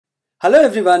Hello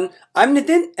everyone, I'm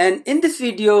Nitin and in this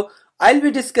video I'll be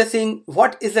discussing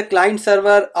what is a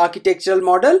client-server architectural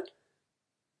model,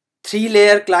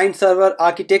 three-layer client-server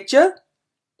architecture,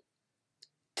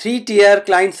 three-tier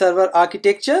client-server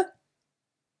architecture,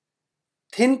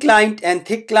 thin client and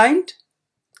thick client,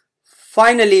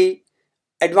 finally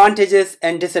advantages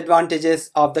and disadvantages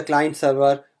of the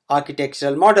client-server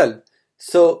architectural model.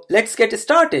 So let's get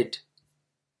started.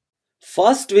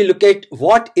 First, we look at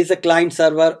what is a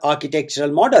client-server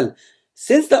architectural model.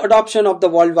 Since the adoption of the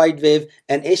World Wide Web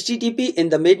and HTTP in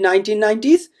the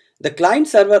mid-1990s, the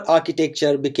client-server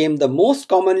architecture became the most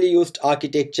commonly used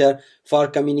architecture for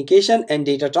communication and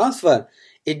data transfer.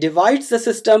 It divides the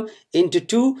system into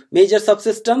two major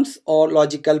subsystems or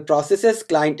logical processes,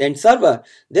 client and server.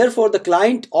 Therefore, the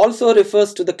client also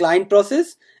refers to the client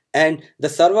process and the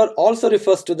server also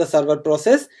refers to the server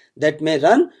process that may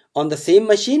run on the same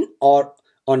machine or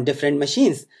on different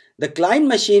machines. The client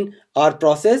machine or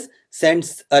process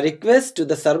sends a request to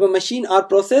the server machine or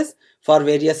process for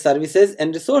various services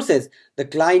and resources. The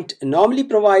client normally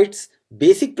provides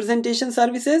basic presentation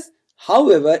services.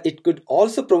 However, it could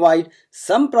also provide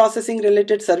some processing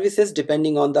related services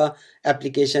depending on the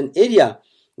application area.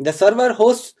 The server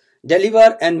hosts,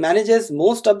 delivers and manages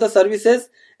most of the services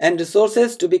and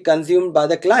resources to be consumed by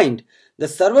the client. The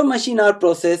server machine or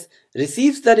process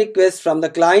receives the request from the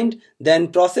client,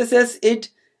 then processes it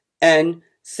and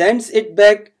sends it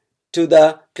back to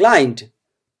the client.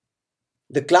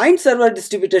 The client-server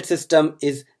distributed system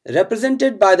is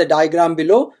represented by the diagram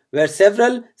below, where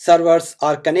several servers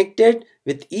are connected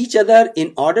with each other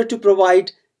in order to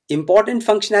provide important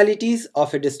functionalities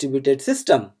of a distributed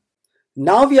system.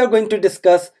 Now we are going to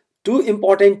discuss two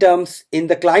important terms in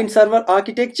the client-server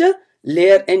architecture,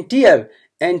 layer and tier,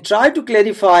 and try to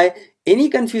clarify any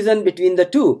confusion between the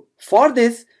two. For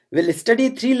this, we'll study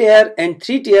three-layer and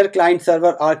three-tier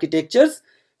client-server architectures.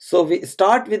 So we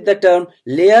start with the term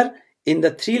layer in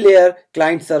the three-layer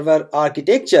client-server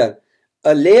architecture.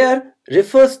 A layer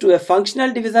refers to a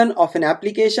functional division of an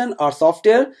application or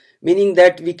software, meaning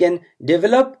that we can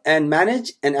develop and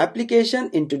manage an application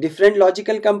into different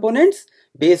logical components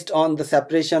based on the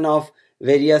separation of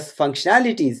various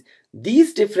functionalities.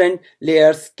 These different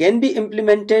layers can be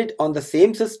implemented on the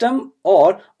same system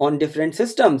or on different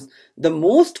systems. The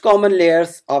most common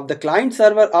layers of the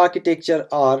client-server architecture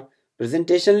are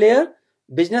presentation layer,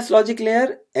 business logic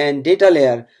layer, and data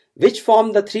layer, which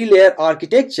form the three-layer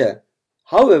architecture.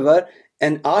 However,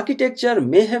 an architecture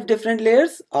may have different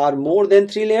layers or more than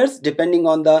three layers depending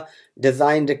on the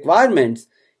design requirements.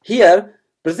 Here,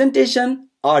 presentation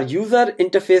or user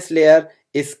interface layer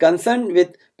is concerned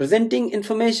with presenting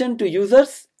information to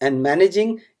users and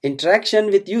managing interaction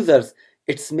with users.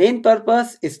 Its main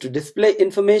purpose is to display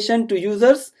information to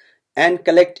users and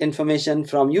collect information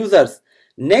from users.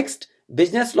 Next,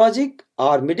 business logic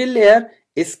or middle layer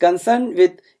is concerned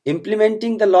with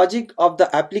implementing the logic of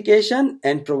the application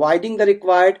and providing the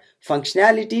required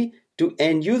functionality to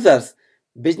end users.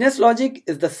 Business logic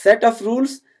is the set of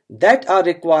rules that are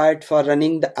required for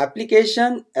running the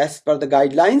application as per the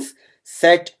guidelines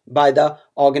set by the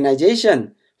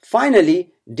organization.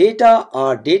 Finally, data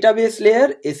or database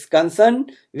layer is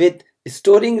concerned with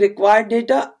storing required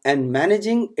data and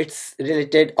managing its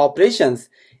related operations.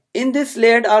 In this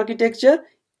layered architecture,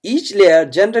 each layer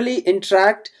generally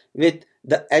interacts with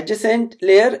the adjacent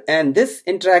layer and this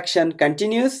interaction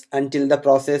continues until the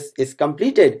process is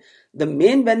completed. The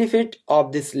main benefit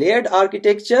of this layered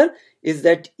architecture is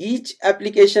that each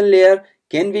application layer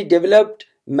can be developed,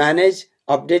 managed,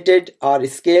 updated or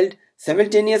scaled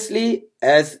simultaneously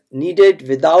as needed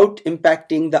without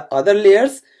impacting the other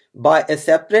layers by a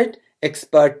separate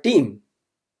expert team.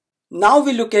 Now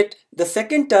we look at the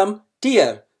second term,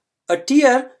 tier. A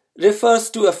tier refers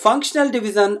to a functional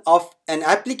division of an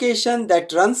application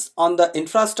that runs on the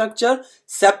infrastructure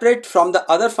separate from the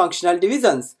other functional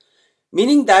divisions,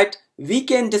 meaning that we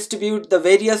can distribute the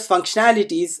various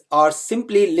functionalities or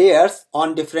simply layers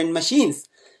on different machines.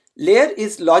 Layer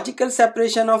is logical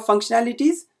separation of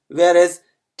functionalities, whereas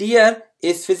tier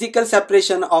is physical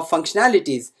separation of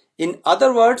functionalities. In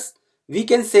other words, we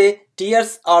can say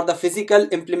tiers are the physical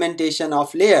implementation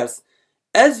of layers.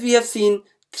 As we have seen,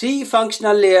 three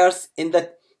functional layers in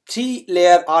the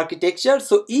three-layer architecture,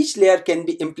 so each layer can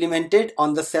be implemented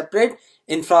on the separate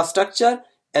infrastructure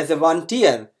as a one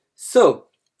tier. So,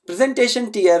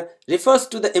 presentation tier refers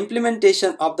to the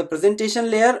implementation of the presentation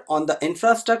layer on the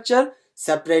infrastructure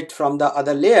separate from the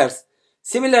other layers.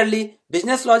 Similarly,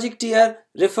 business logic tier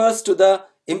refers to the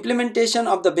implementation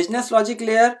of the business logic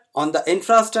layer on the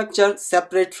infrastructure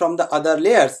separate from the other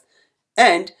layers.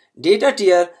 And data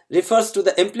tier refers to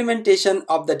the implementation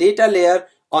of the data layer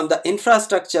on the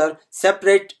infrastructure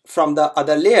separate from the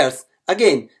other layers.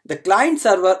 Again, the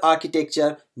client-server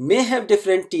architecture may have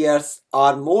different tiers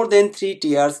or more than 3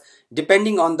 tiers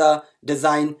depending on the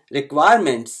design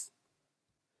requirements.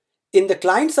 In the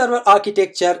client-server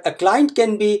architecture, a client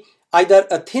can be either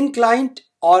a thin client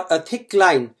or a thick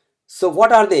client. So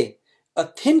what are they? A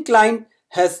thin client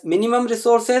has minimum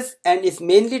resources and is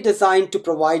mainly designed to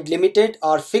provide limited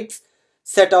or fixed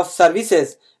set of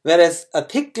services, whereas a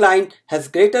thick client has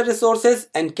greater resources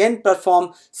and can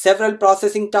perform several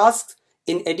processing tasks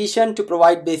in addition to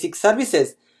provide basic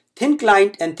services. Thin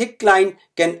client and thick client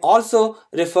can also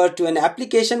refer to an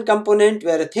application component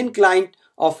where a thin client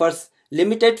offers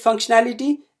limited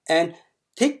functionality and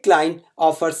thick client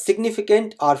offers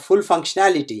significant or full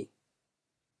functionality.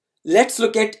 Let's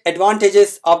look at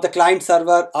advantages of the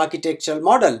client-server architectural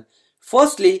model.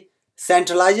 Firstly,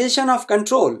 centralization of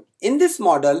control. In this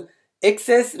model,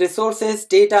 access, resources,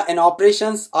 data and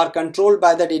operations are controlled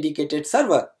by the dedicated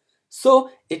server.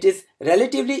 So it is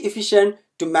relatively efficient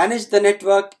to manage the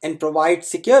network and provide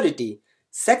security.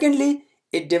 Secondly,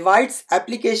 it divides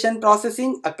application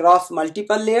processing across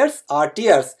multiple layers or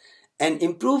tiers and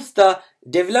improves the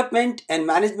development and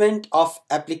management of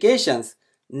applications.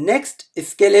 Next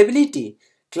is scalability.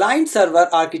 Client-server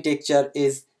architecture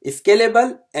is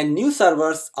scalable and new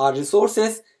servers or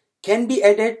resources can be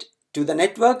added to the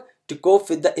network to cope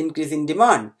with the increasing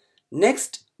demand.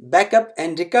 Next, backup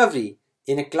and recovery.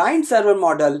 In a client-server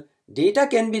model, data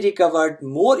can be recovered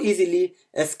more easily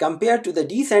as compared to the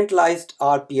decentralized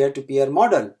or peer-to-peer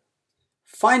model.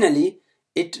 Finally,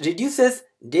 it reduces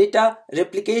data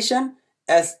replication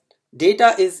as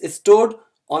data is stored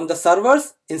on the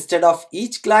servers instead of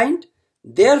each client,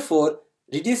 therefore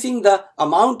reducing the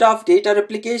amount of data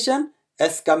replication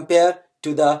as compared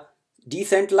to the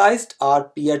decentralized or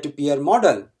peer-to-peer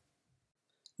model.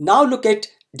 Now look at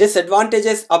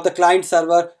disadvantages of the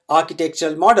client-server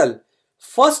architectural model.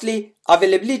 Firstly,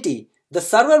 availability. The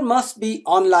server must be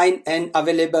online and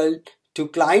available to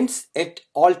clients at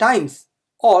all times,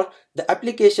 or the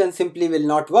application simply will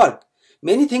not work.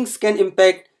 Many things can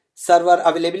impact server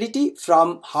availability,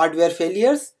 from hardware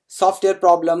failures, software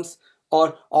problems,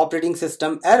 or operating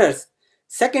system errors.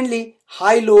 Secondly,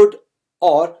 high load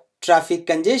or traffic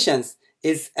congestions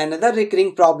is another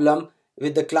recurring problem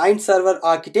with the client-server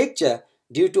architecture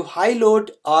due to high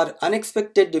load or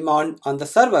unexpected demand on the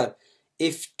server.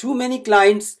 If too many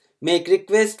clients make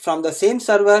requests from the same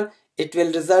server, it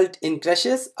will result in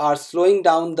crashes or slowing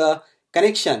down the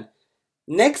connection.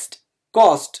 Next,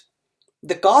 cost.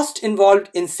 The cost involved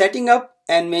in setting up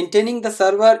and maintaining the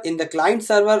server in the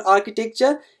client-server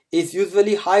architecture is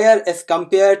usually higher as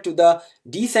compared to the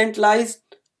decentralized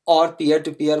or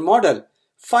peer-to-peer model.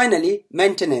 Finally,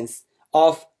 maintenance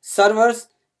of servers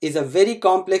is a very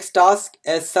complex task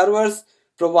as servers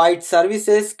provide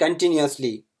services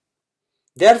continuously.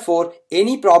 Therefore,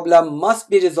 any problem must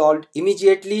be resolved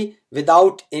immediately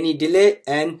without any delay,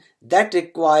 and that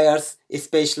requires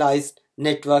specialized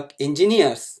network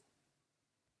engineers.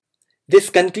 This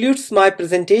concludes my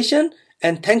presentation,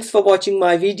 and thanks for watching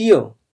my video.